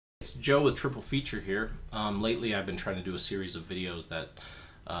Joe with Triple Feature here. Lately I've been trying to do a series of videos that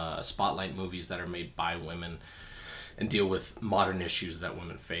spotlight movies that are made by women and deal with modern issues that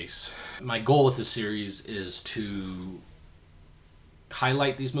women face. My goal with this series is to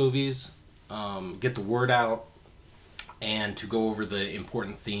highlight these movies, get the word out, and to go over the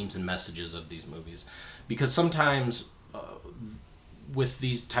important themes and messages of these movies. Because sometimes with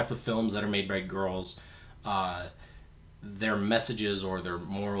these type of films that are made by girls, their messages or their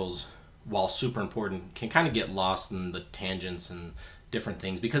morals, while super important, can kind of get lost in the tangents and different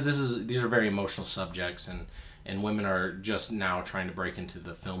things, because these are very emotional subjects, and women are just now trying to break into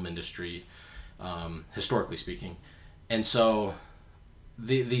the film industry, historically speaking. And so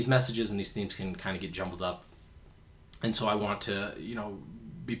these messages and these themes can kind of get jumbled up. And so I want to,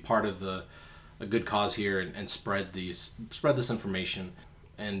 be part of a good cause here and spread this information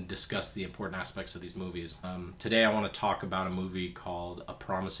and discuss the important aspects of these movies. Today I want to talk about a movie called A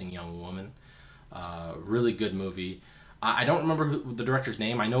Promising Young Woman. Really good movie. I don't remember the director's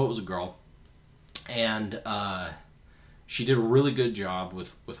name. I know it was a girl. And she did a really good job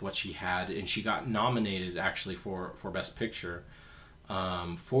with what she had, and she got nominated actually for Best Picture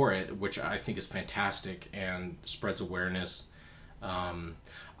for it, which I think is fantastic and spreads awareness.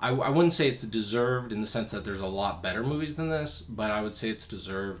 I wouldn't say it's deserved in the sense that there's a lot better movies than this, but I would say it's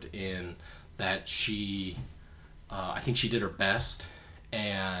deserved in that I think she did her best,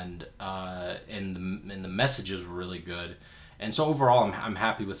 and the messages were really good, and so overall I'm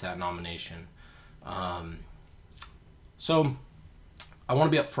happy with that nomination. So I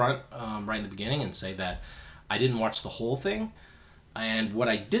want to be upfront right in the beginning and say that I didn't watch the whole thing. And what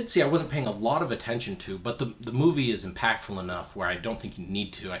I did see, I wasn't paying a lot of attention to, but the movie is impactful enough where I don't think you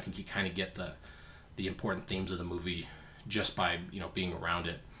need to. I think you kind of get the important themes of the movie just by being around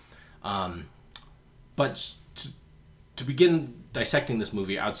it. But to begin dissecting this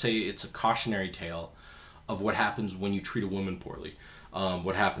movie, I would say it's a cautionary tale of what happens when you treat a woman poorly.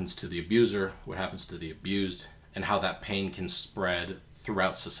 What happens to the abuser, what happens to the abused, and how that pain can spread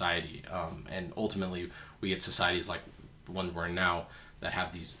throughout society. And ultimately, we get societies like the one we're in now that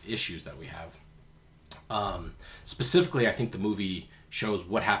have these issues that we have. Specifically, I think the movie shows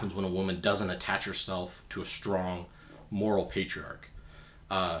what happens when a woman doesn't attach herself to a strong moral patriarch.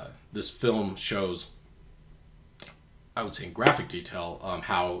 This film shows, I would say in graphic detail,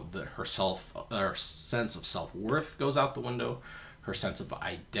 how her sense of self-worth goes out the window, her sense of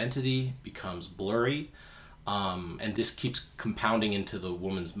identity becomes blurry, and this keeps compounding into the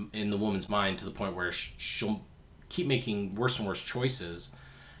woman's mind to the point where she'll keep making worse and worse choices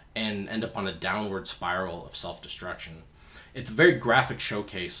and end up on a downward spiral of self-destruction. It's a very graphic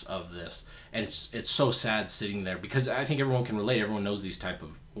showcase of this, and it's so sad sitting there, because I think everyone can relate. Everyone knows these type of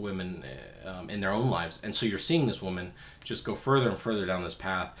women in their own lives, and so you're seeing this woman just go further and further down this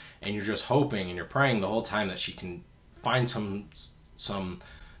path, and you're just hoping and you're praying the whole time that she can find some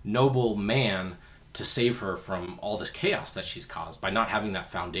noble man to save her from all this chaos that she's caused by not having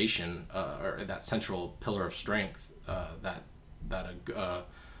that foundation or that central pillar of strength that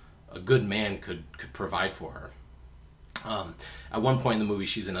a good man could provide for her. At one point in the movie,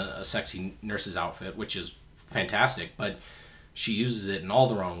 she's in a sexy nurse's outfit, which is fantastic, but she uses it in all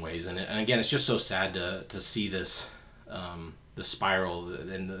the wrong ways. And again, it's just so sad to see this the spiral,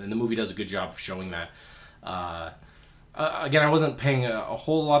 and the movie does a good job of showing that. Again, I wasn't paying a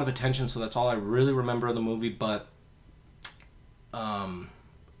whole lot of attention, so that's all I really remember of the movie. But I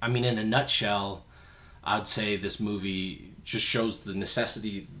mean, in a nutshell, I'd say this movie just shows the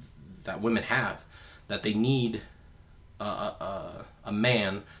necessity that women have, that they need a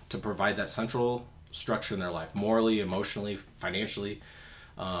man to provide that central structure in their life, morally, emotionally, financially,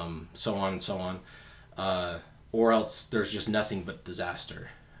 so on and so on, or else there's just nothing but disaster.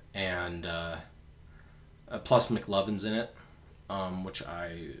 And plus McLovin's in it, which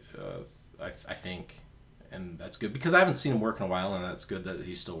I think, and that's good because I haven't seen him work in a while, and that's good that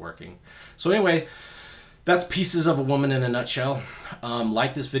he's still working. So anyway, that's Pieces of a Woman in a nutshell.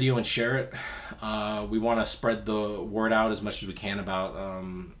 Like this video and share it. We want to spread the word out as much as we can about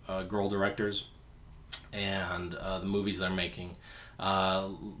girl directors and the movies they're making.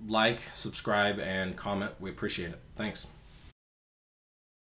 Like, subscribe, and comment. We appreciate it. Thanks.